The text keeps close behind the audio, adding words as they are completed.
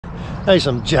There's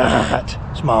some giant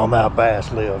smallmouth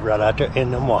bass live right out there in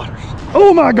them waters.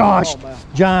 Oh my gosh!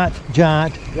 Giant.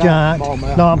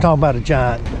 Smallmouth. No, I'm talking about a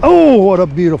giant. Oh, what a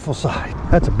beautiful sight.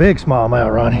 That's a big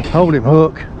smallmouth, Ronnie. Hold him,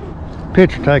 hook.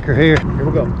 Picture taker here. Here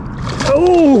we go.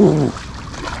 Oh!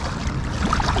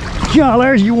 God,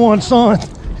 there's you one, son.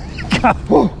 God.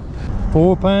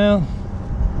 4 pound,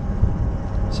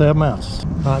 7 ounces.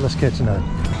 All right, let's catch another.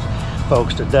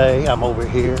 Folks, today I'm over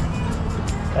here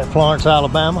at Florence,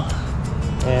 Alabama,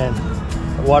 and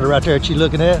the water right there that you're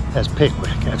looking at, that's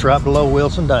Pickwick. That's right below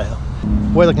Wilson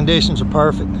Dam. Weather conditions are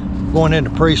perfect. Going into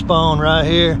pre-spawn right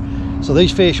here. So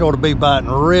these fish ought to be biting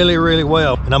really, really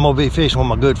well. And I'm gonna be fishing with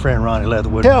my good friend Ronnie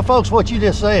Leatherwood. Tell folks what you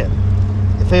just said.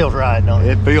 It feels right, don't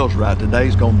it? It feels right.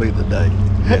 Today's gonna be the day.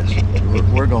 Yes,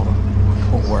 we're gonna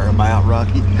wear them out,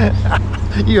 Rocky.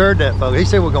 You heard that, folks. He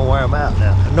said we're gonna wear them out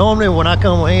now. Normally when I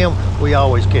come with him, we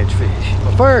always catch fish.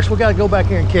 But first, we gotta go back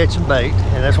here and catch some bait,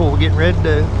 and that's what we're getting ready to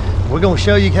do. We're gonna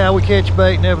show you how we catch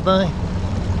bait and everything.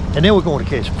 And then we're going to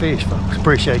catch some fish, folks.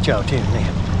 Appreciate y'all tuning in.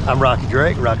 I'm Rocky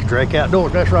Drake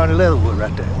Outdoors. That's Ronnie Leatherwood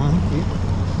right there.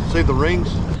 See the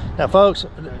rings? Now, folks,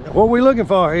 what we're looking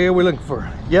for here, we're looking for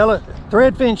yellow,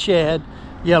 threadfin shad,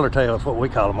 yellowtail is what we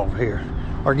call them over here,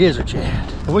 or gizzard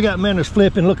shad. And we got men that's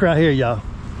flipping. Look right here, y'all.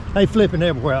 They flipping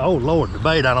everywhere. Oh, Lord, the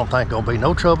bait I don't think gonna be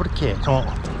no trouble to catch.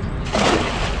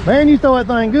 Man, you throw that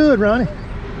thing good, Ronnie.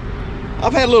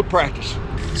 I've had a little practice.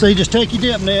 So you just take your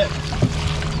dip net.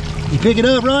 You pick it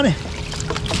up, Ronnie.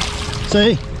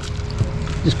 See?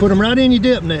 Just put them right in your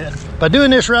dip net. By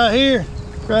doing this right here,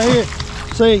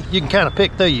 see, you can kind of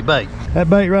pick through your bait. That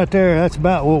bait right there, that's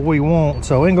about what we want,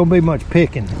 so ain't gonna be much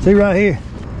picking. See right here?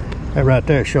 That right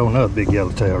there showing another big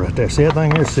yellowtail right there. See that thing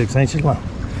there, 6 inches long.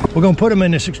 We're gonna put them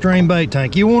in this extreme bait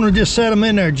tank. You wanna just set them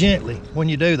in there gently when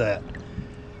you do that.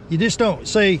 You just don't,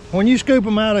 see, when you scoop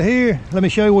them out of here, let me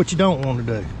show you what you don't wanna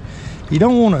do. You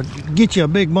don't want to get you a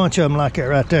big bunch of them like that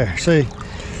right there, see?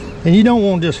 And you don't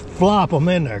want to just flop them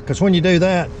in there, because when you do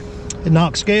that, it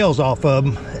knocks scales off of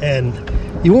them, and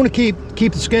you want to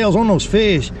keep the scales on those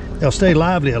fish. They'll stay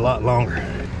lively a lot longer.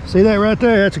 See that right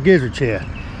there? That's a gizzard shad.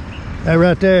 That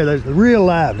right there, they're real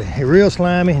lively, they're real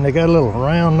slimy, and they got a little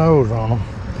round nose on them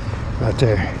right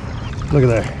there. Look at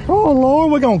that. Oh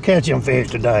Lord, we're gonna catch them fish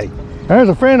today. There's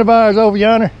a friend of ours over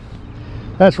yonder.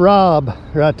 That's Rob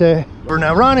right there.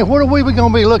 Now, Ronnie, what are we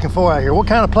going to be looking for out here? What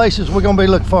kind of places are we going to be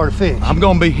looking for to fish? I'm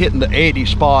going to be hitting the eddy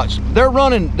spots. They're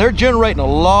generating a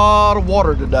lot of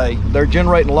water today. They're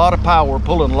generating a lot of power,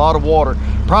 pulling a lot of water,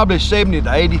 probably 70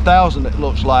 to 80,000 it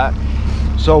looks like.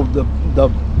 So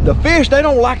the fish, they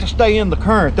don't like to stay in the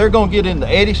current. They're going to get in the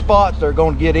eddy spots. They're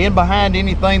going to get in behind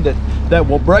anything that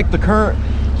will break the current.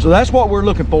 So that's what we're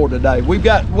looking for today. We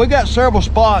got several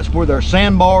spots where there's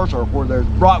sandbars or where there's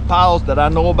rock piles that I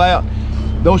know about.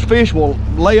 Those fish will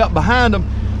lay up behind them.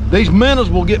 These minnows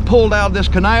will get pulled out of this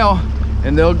canal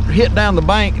and they'll hit down the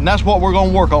bank, and that's what we're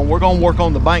gonna work on. We're gonna work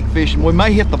on the bank fishing. We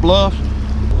may hit the bluffs.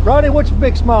 Ronnie, what's the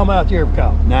big smallmouth you ever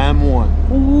caught?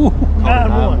 9-1. Ooh,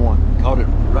 9-1. Caught it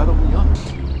right over yonder.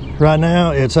 Right now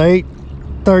it's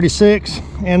 8:36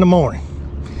 in the morning.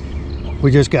 We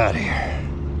just got here.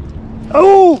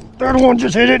 Oh, third one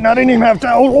just hit it and I didn't even have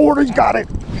to. Oh Lord, he's got it.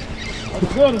 That's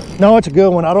a good one. No, it's a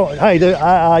good one. I don't, hey, dude,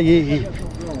 yeah.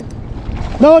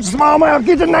 No, it's a smallmouth.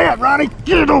 Get the net, Ronnie.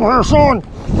 Get it over here, son.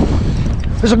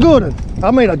 It's a good one. I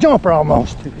mean, a jumper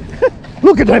almost.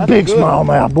 Look at that big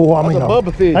smallmouth, boy. I mean, that's a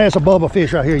bubba fish. That's a bubba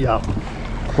fish right here, y'all.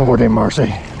 Lord have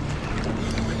mercy.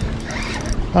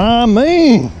 I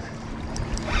mean,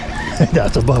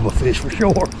 that's a bubba fish for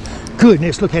sure.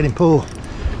 Goodness, look at him pull.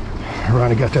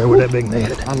 Ronnie got there with that big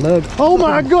net. I love it. Oh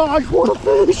my gosh, what a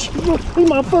fish. He's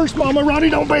my first mama.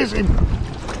 Ronnie, don't miss him.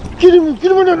 Get him in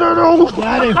the net.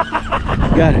 Got him.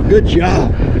 Got it. Good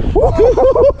job.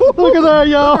 Look at that,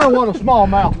 y'all. What a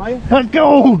smallmouth, man.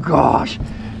 Oh gosh.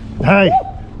 Hey,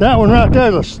 that one right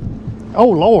there is, oh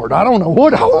Lord, I don't know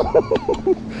what.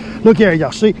 Look here,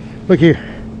 y'all see? Look here.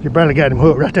 You barely got him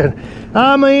hooked right there.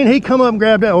 I mean, he come up and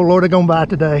grabbed that. Oh Lord, they're gonna bite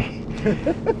today.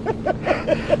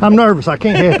 I'm nervous. I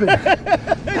can't help it.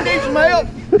 You need some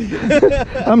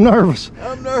help? I'm nervous.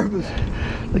 I'm nervous.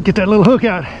 Let's get that little hook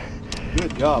out.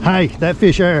 Good job. Hey, that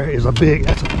fish there is a big.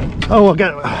 Oh, I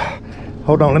got it.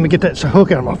 Hold on. Let me get that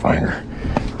hook out of my finger.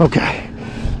 Okay.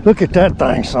 Look at that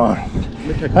thing, son.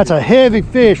 That's a heavy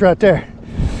fish right there.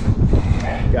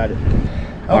 Got it.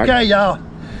 Okay, y'all.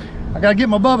 I gotta get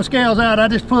my bubba scales out. I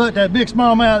just put that big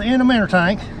smallmouth in the minnow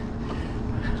tank.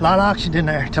 A lot of oxygen in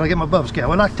there till I get my bubba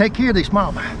scale. I like to take care of these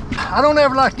smallmouth. I don't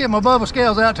ever like to get my bubba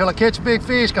scales out till I catch a big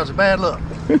fish because it's bad luck.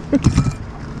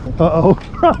 Uh-oh.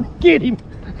 Get him.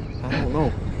 I don't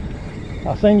know.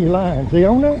 I seen your line. Is he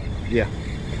on there? Yeah.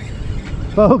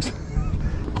 Folks.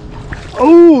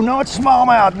 Oh, no, it's a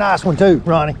smallmouth. Nice one too,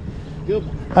 Ronnie. Good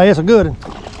one. Hey, it's a good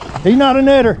one. He's not a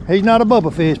netter. He's not a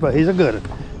bubba fish, but he's a good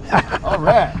one. All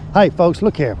right. Hey, folks,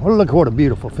 look here. Well, look what a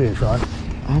beautiful fish, Ronnie.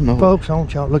 I know. Folks, I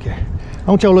want y'all look here. I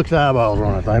want y'all to look at the eyeballs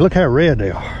on that thing. Look how red they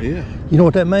are. Yeah. You know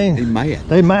what that means? He's mad.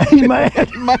 They mad. He mad.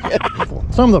 Mad.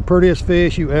 Some of the prettiest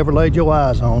fish you ever laid your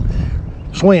eyes on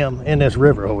swim in this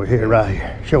river over here, right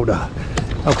here. Showed up.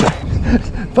 Okay.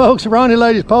 Folks, Ronnie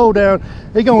laid his pole down.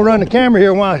 He gonna run the camera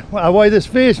here while I weigh this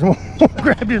fish and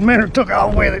grabbed his minnow and took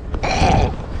off with it.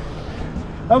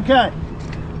 Okay.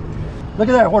 Look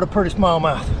at that, what a pretty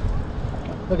smallmouth.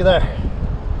 Look at there.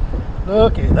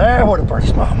 Look at there, what a pretty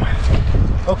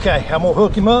smallmouth. Okay, I'm gonna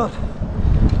hook him up.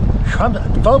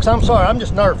 Folks, I'm sorry, I'm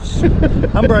just nervous.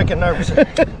 I'm breaking nervous.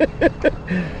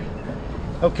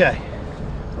 Okay,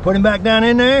 put him back down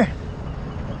in there.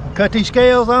 Cut these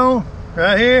scales on,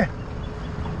 right here.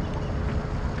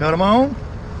 Cut them on.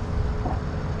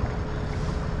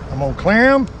 I'm gonna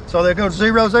clear them, so they go to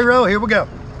 0, 0. Here we go.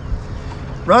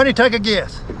 Ronnie, take a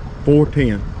guess.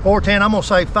 410. 410, I'm gonna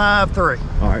say 5, 3.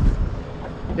 All right.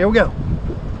 Here we go.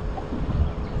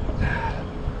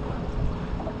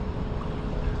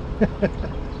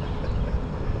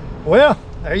 Well,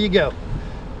 there you go.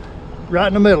 Right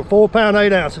in the middle, 4 pound,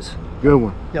 8 ounces. Good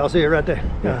one. Y'all see it right there?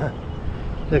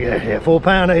 Look at that, yeah, 4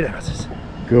 pound, 8 ounces.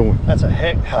 Good one. That's a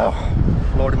heck, oh,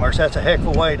 Lordy mercy, that's a heck of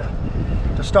a way to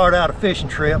start out a fishing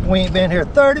trip. We ain't been here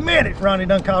 30 minutes. Ronnie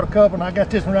done caught a couple, and I got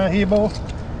this one right here, boy.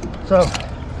 So,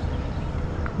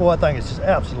 boy, I think it's just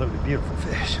absolutely beautiful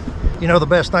fish. You know the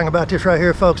best thing about this right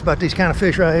here, folks, about these kind of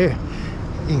fish right here?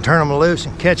 You can turn them loose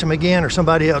and catch them again, or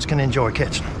somebody else can enjoy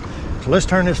catching them. So let's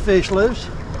turn this fish loose.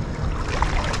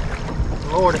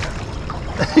 Lordy,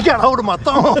 he got hold of my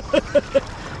thumb.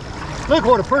 Look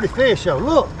what a pretty fish, though.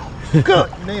 Look,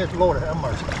 goodness, Lord have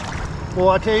mercy. Boy,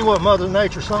 I tell you what, Mother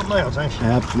Nature's something else, ain't she?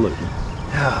 Absolutely.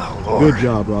 Oh, Lord. Good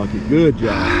job, Rocky. Good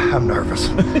job. I'm nervous.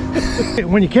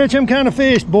 When you catch them kind of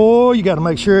fish, boy, you got to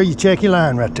make sure you check your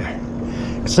line right there.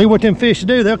 See what them fish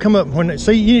do. They'll come up when they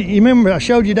see you remember I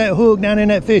showed you that hook down in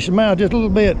that fish's mouth just a little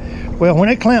bit. Well, when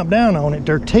they clamp down on it,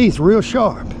 their teeth real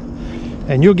sharp,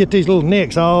 and you'll get these little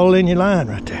nicks all in your line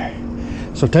right there.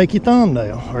 So take your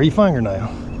thumbnail or your fingernail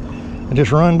and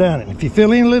just run down it. If you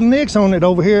feel any little nicks on it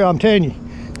over here, I'm telling you,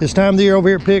 this time of the year over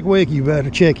here at Pickwick, you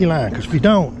better check your line, because if you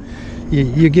don't,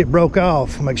 you get broke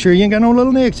off. Make sure you ain't got no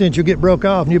little nicks in it. You'll get broke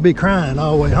off and you'll be crying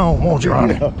all the way home, won't you,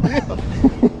 Ronnie?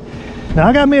 Now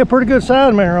I got me a pretty good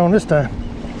side mirror on this time.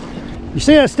 You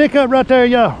see that stick up right there,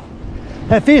 y'all?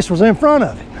 That fish was in front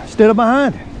of it instead of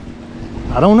behind it.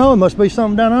 I don't know, it must be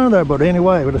something down under there, but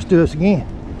anyway, let's do this again.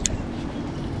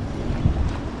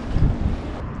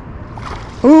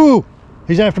 Ooh,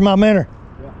 he's after my minnow.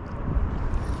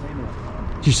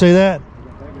 Did you see that?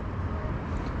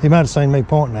 He might have seen me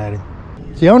pointing at him.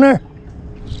 Is he on there?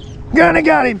 Got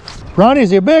him. Ronnie,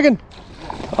 is he a big one?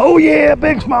 Oh yeah,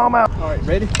 big smallmouth. All right,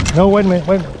 ready? No, wait a minute.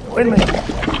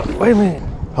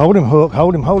 Hold him, Hook,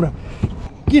 hold him.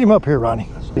 Get him up here, Ronnie.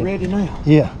 Ready now?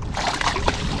 Yeah.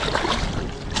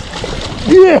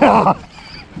 Yeah!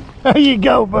 There you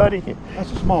go, buddy.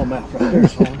 That's a smallmouth right there,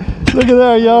 son. Look at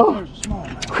there, y'all. There's a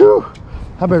smallmouth. Whew.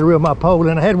 I better reel my pole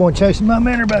in. I had one chasing my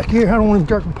minnow back here. I don't want him to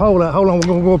jerk the pole out. Hold on, we're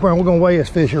gonna go up there and we're gonna weigh this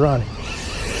fish, Ronnie.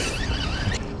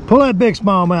 Pull that big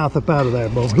smallmouth up out of there,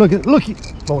 boy. Look, I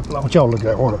want y'all to look at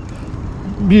that. What a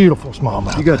beautiful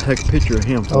smallmouth. You gotta take a picture of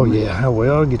him. Oh yeah, I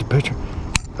will. I'll get the picture.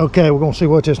 Okay, we're gonna see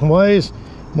what this one weighs.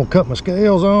 I'm gonna cut my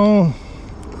scales on.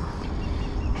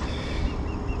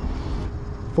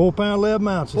 4 pound, 11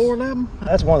 ounces. 411?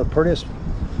 That's one of the prettiest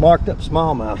marked up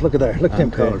smallmouth. Look at there. Look at them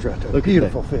Okay. colors right there. Look at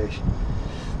Beautiful fish.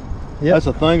 Yep. That's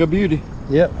a thing of beauty.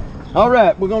 Yep. All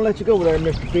right, we're gonna let you go there,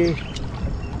 Mr. Fish.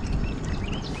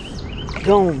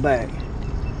 Go on back.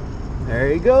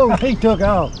 There you go. He took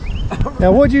off.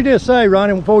 Now, what'd you just say,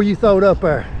 Ronnie, before you throw it up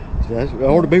there? There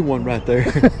ought to be one right there.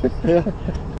 Yeah.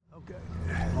 Okay.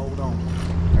 Hold on.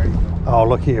 There you go. Oh,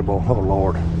 look here, boy. Oh,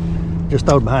 Lord. Just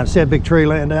throw it behind. See that big tree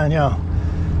laying down, y'all?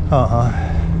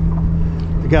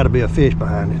 There got to be a fish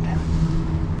behind it.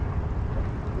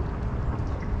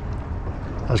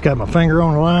 I just got my finger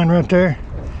on the line right there.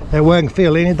 That way I can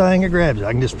feel anything that grabs it.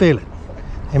 I can just feel it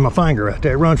in my finger right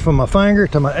there. It runs from my finger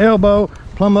to my elbow,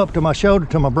 plumb up to my shoulder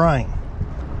to my brain.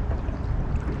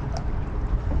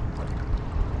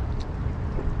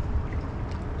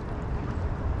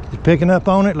 Just picking up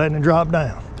on it, letting it drop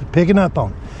down. Just picking up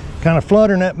on it. Kind of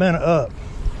fluttering that minnow up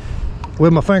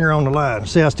with my finger on the line.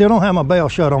 See, I still don't have my bell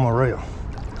shut on my reel.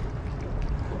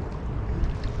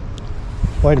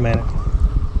 Wait a minute.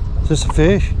 Is this a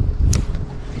fish?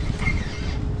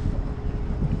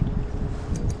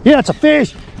 Yeah, it's a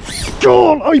fish.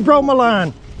 Oh, he broke my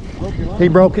line. He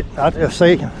broke it.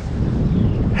 See,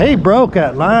 he broke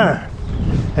that line.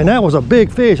 And that was a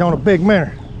big fish on a big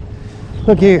minnow.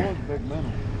 Look here.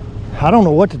 I don't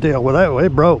know what to deal with that.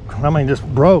 It broke. I mean, just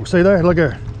broke. See there? Look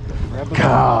there.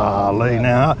 Golly,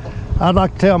 now. I'd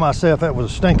like to tell myself that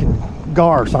was a stinking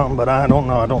gar or something, but I don't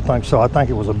know. I don't think so. I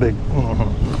think it was a big...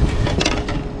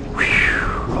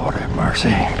 Whew, Lord have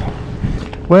mercy.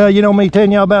 Well, you know me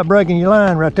telling y'all about breaking your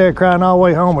line right there, crying all the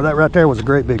way home. Well, that right there was a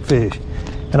great big fish.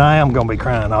 And I am going to be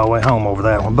crying all the way home over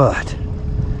that one, but...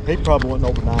 He probably went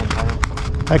over 9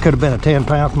 pounds. That could have been a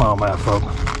 10-pound smallmouth, folks.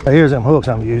 Here's them hooks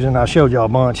I'm using. I showed y'all a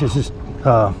bunch. This is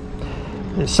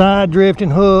side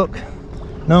drifting hook,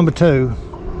 number 2.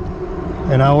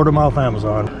 And I ordered them off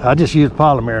Amazon. I just used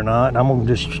polymer knot, and I'm gonna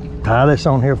just tie this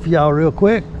on here for y'all real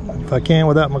quick, if I can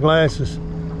without my glasses.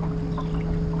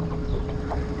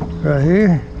 Right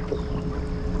here.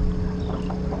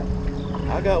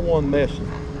 I got one missing.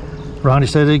 Ronnie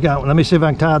said he got one. Let me see if I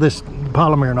can tie this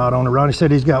polymer knot on it. Ronnie said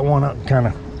he's got one kind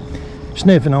of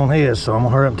sniffing on his, so I'm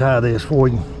gonna hurry up and tie this before we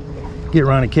can get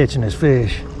Ronnie catching this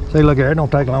fish. See, look there, it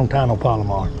don't take a long time, no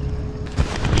polymer.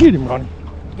 Get him, Ronnie.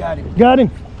 Got him. Got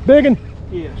him. Big one?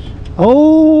 Yes.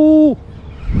 Oh,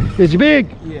 is he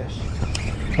big? Yes.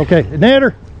 Okay, a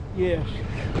netter? Yes.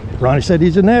 Ronnie said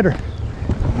he's a netter.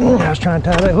 I was trying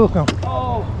to tie that hook on.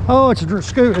 Oh, it's a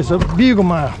scoop. It's a bugle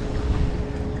mouth.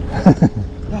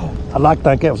 I'd like to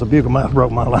think that was a bugle mouth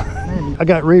broke my line. I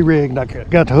got re-rigged. I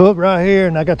got the hook right here,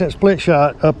 and I got that split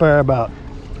shot up there about,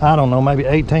 I don't know, maybe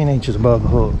 18 inches above the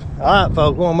hook. All right,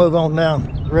 folks, we're gonna move on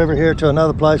down the river here to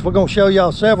another place. We're gonna show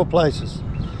y'all several places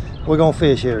we're gonna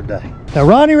fish here today. Now,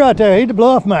 Ronnie right there, he's the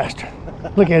bluff master.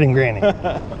 Look at him grinning.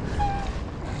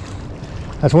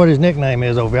 That's what his nickname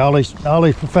is over here. All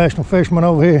these professional fishermen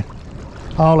over here,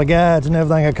 all the guides and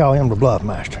everything, I call him the bluff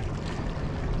master.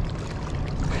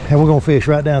 And we're gonna fish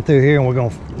right down through here, and we're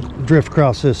gonna drift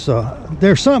across this.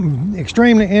 There's something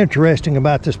extremely interesting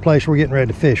about this place we're getting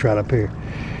ready to fish right up here.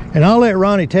 And I'll let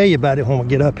Ronnie tell you about it when we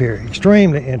get up here.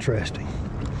 Extremely interesting.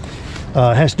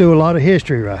 It has to do with a lot of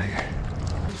history right here.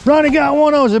 Ronnie got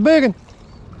one of those, a big one.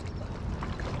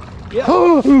 Yeah,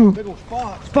 oh, big old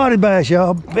spot. Spotted bass,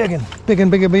 y'all. Big one, big one,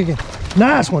 big one, big one.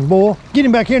 Nice one, boy. Get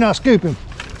him back here and I'll scoop him.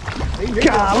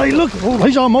 Golly, look, oh,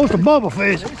 he's almost a bubble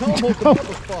fish. He's almost a bubble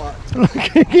spot.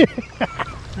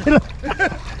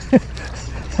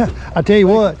 I tell you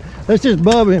what, let's just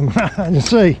bub him and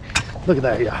see. Look at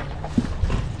that, y'all.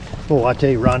 Oh, I tell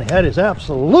you, Ronnie, that is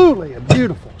absolutely a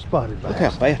beautiful spotted bass. Look how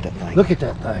fast that thing. Look at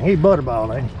that thing. He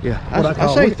butterball, ain't he? Yeah, I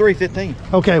say 315.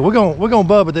 Okay, we're gonna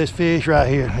bubba this fish right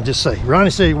here and just see. Ronnie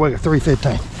said he weighed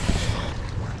 315.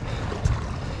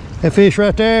 That fish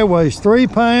right there weighs 3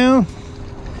 pounds,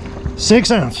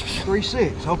 6 ounces.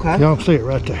 3.6. Okay. Y'all can see it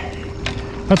right there.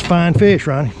 That's a fine fish,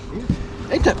 Ronnie.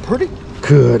 Ain't that pretty?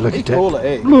 Good. Look at that. Full of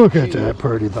eggs. Look at that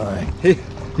pretty thing.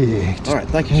 Yeah. All right,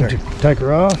 thank you, sir. Take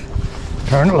her off.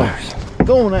 Turn it loose.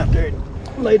 Go on out there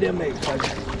and lay them eggs.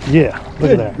 Yeah.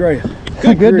 Look at that. Great.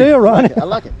 Good deal, Ronnie. I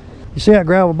like it. You see that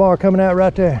gravel bar coming out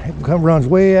right there? It runs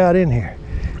way out in here.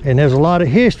 And there's a lot of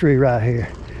history right here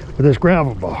with this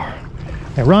gravel bar.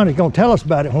 And Ronnie's gonna tell us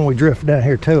about it when we drift down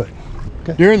here to it.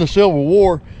 Okay. During the Civil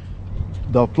War,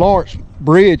 the Florence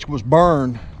Bridge was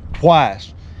burned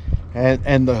twice.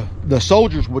 And the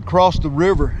soldiers would cross the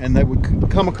river, and they would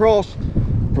come across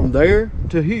from there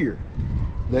to here.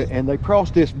 And they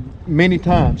crossed this many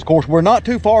times. Of course, we're not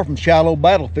too far from Shiloh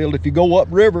Battlefield. If you go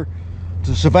upriver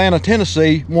to Savannah,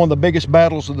 Tennessee, one of the biggest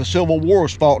battles of the Civil War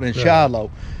was fought in Shiloh.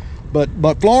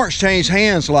 But Florence changed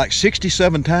hands like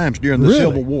 67 times during the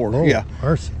Civil War. Oh, yeah.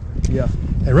 Mercy. Yeah.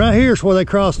 And right here's where they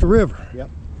cross the river. Yep.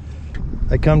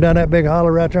 They come down that big hollow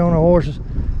right there on the horses.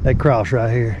 They cross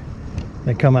right here.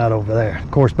 They come out over there.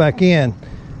 Of course, back in,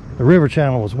 the river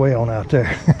channel was way on out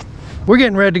there. We're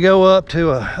getting ready to go up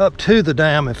to the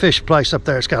dam and fish a place up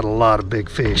there. It's got a lot of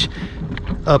big fish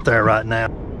up there right now.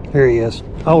 Here he is.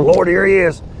 Oh Lord, here he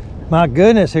is. My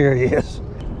goodness, here he is.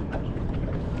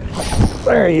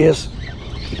 There he is.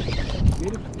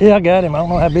 Yeah, I got him. I don't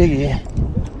know how big he is.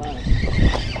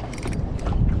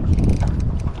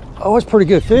 Oh, it's a pretty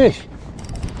good fish.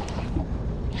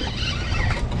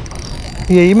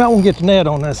 Yeah, you might want to get the net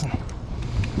on this one.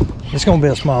 It's going to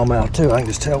be a smallmouth too. I can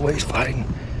just tell where he's fighting.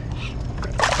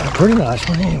 A pretty nice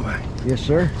one anyway. Yes,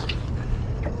 sir.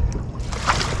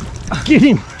 Get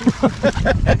him.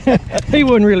 He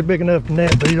wasn't really big enough to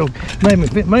net, but he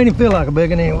made him feel like a big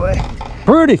one anyway.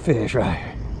 Pretty fish right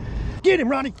here. Get him,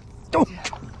 Ronnie.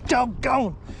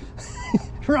 Doggone.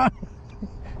 Ronnie.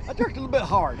 I jerked a little bit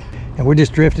hard. And we're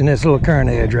just drifting this little current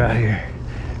edge right here.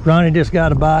 Ronnie just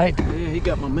got a bite. Yeah, he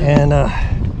got my man.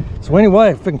 And so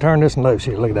anyway, if we can turn this one loose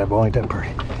here, look at that boy, ain't that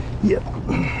pretty? Yep.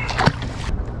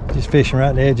 Just fishing right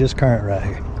at the edge of this current right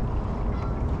here.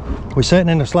 We're sitting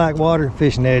in the slack water,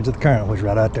 fishing the edge of the current, which is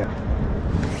right out there.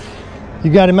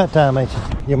 You got him that time, ain't you?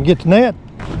 You gonna get the net?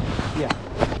 Yeah.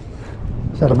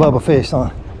 Is that a bubba fish,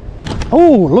 son?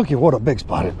 Oh, look at what a big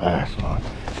spotted bass, son.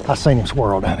 I seen him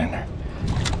swirl down in there.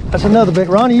 That's another big,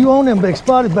 Ronnie, you own them big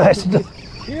spotted bass.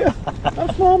 Yeah, I'm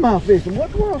smallmouth fishing.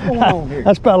 What's going on here?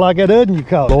 That's about like that udden you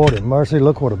caught. Lord have mercy,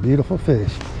 look what a beautiful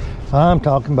fish. I'm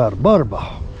talking about a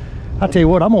butterball. I tell you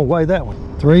what, I'm gonna weigh that one.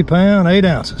 3 pounds, 8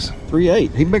 ounces.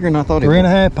 3.8. He bigger than I thought he was.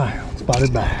 3.5 pounds,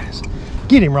 spotted bass.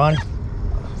 Get him, Ronnie.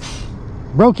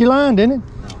 Broke your line, didn't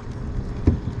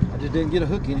it? I just didn't get a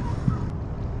hook in him.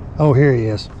 Oh, here he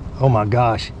is. Oh my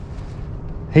gosh.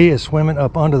 He is swimming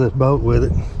up under this boat with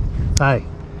it. Hey,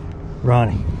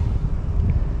 Ronnie.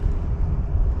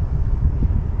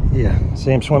 Yeah,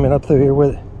 see him swimming up through here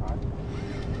with it?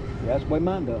 Yeah, that's the way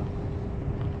mine does.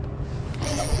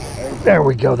 There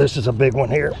we go. This is a big one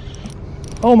here.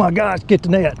 Oh my gosh, get the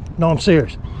net. No, I'm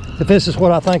serious. If this is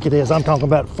what I think it is, I'm talking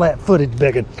about flat-footed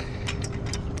biggin.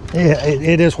 Yeah,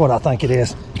 it is what I think it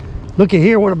is. Look at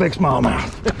here, what a big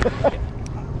smallmouth.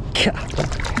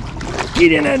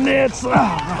 Get in that net.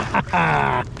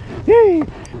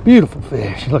 Beautiful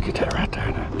fish. Look at that right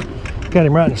there. Got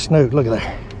him right in the snoot. Look at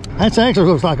that. That actually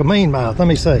looks like a mean mouth. Let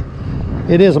me see.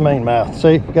 It is a mean mouth.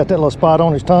 See, got that little spot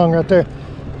on his tongue right there.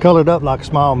 Colored up like a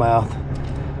smallmouth.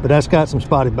 But that's got some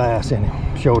spotted bass in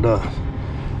him. Sure does.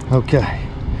 Okay.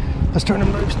 Let's turn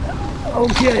him loose now.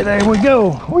 Okay, there we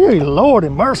go. Oh, Lord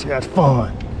have mercy, that's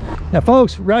fun. Now,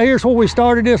 folks, right here's where we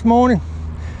started this morning.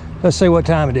 Let's see what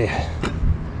time it is.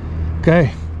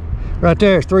 Okay, right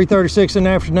there, it's 3:36 in the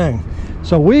afternoon.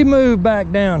 So we moved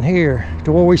back down here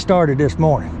to where we started this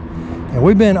morning. And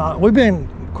we've been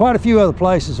quite a few other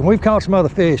places, and we've caught some other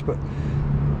fish, but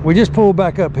we just pulled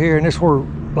back up here, and this is where,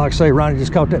 like I say, Ronnie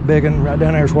just caught that big one. Right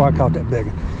down there is where I caught that big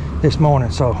one this morning.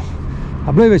 So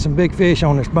I believe there's some big fish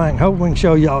on this bank. Hope we can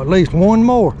show y'all at least one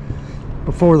more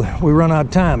before we run out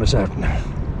of time this afternoon.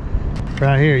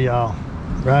 Right here, y'all.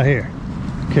 Right here.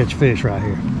 Catch fish right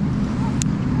here.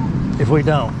 If we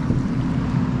don't,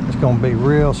 it's gonna be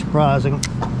real surprising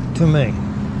to me.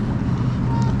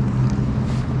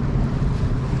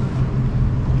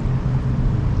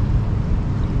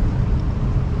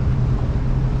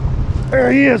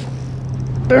 There he is.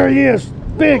 There he is.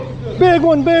 Big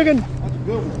one, big one.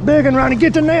 Big one, Ronnie.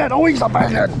 Get the net. Oh, he's a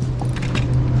big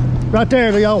one. Right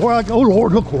there, y'all. Where I go. Oh,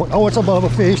 Lord, look what. Oh, it's a bubba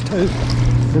fish, too.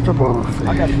 It's a bubba fish.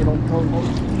 I got to get on the trolling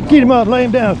motor. Get him up. Lay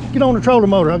him down. Get on the trolling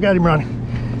motor. I got him running.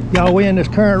 Y'all, we in this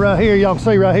current right here. Y'all can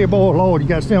see right here. Boy, Lord, you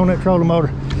got to stay on that trolling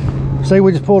motor. See,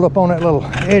 we just pulled up on that little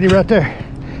eddy right there.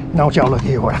 Now, y'all look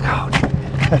here what I caught.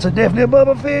 That's definitely a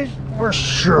bubba fish. For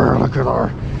sure. Look at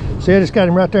her. See, I just got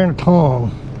him right there in the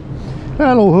tongue.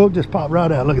 That little hook just popped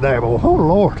right out. Look at that, boy. Oh,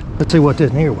 Lord. Let's see what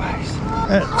this near weighs.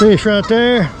 That fish right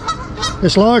there,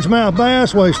 this largemouth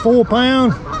bass weighs 4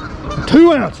 pounds,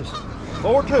 2 ounces.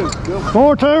 4.2.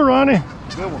 4.2, Ronnie.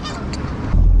 Good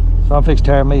one. So I'm fixing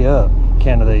to tear me up a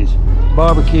can of these.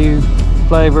 Barbecue,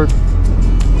 flavored,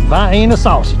 Vienna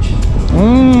sausage.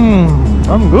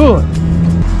 I'm good.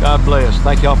 God bless.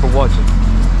 Thank y'all for watching.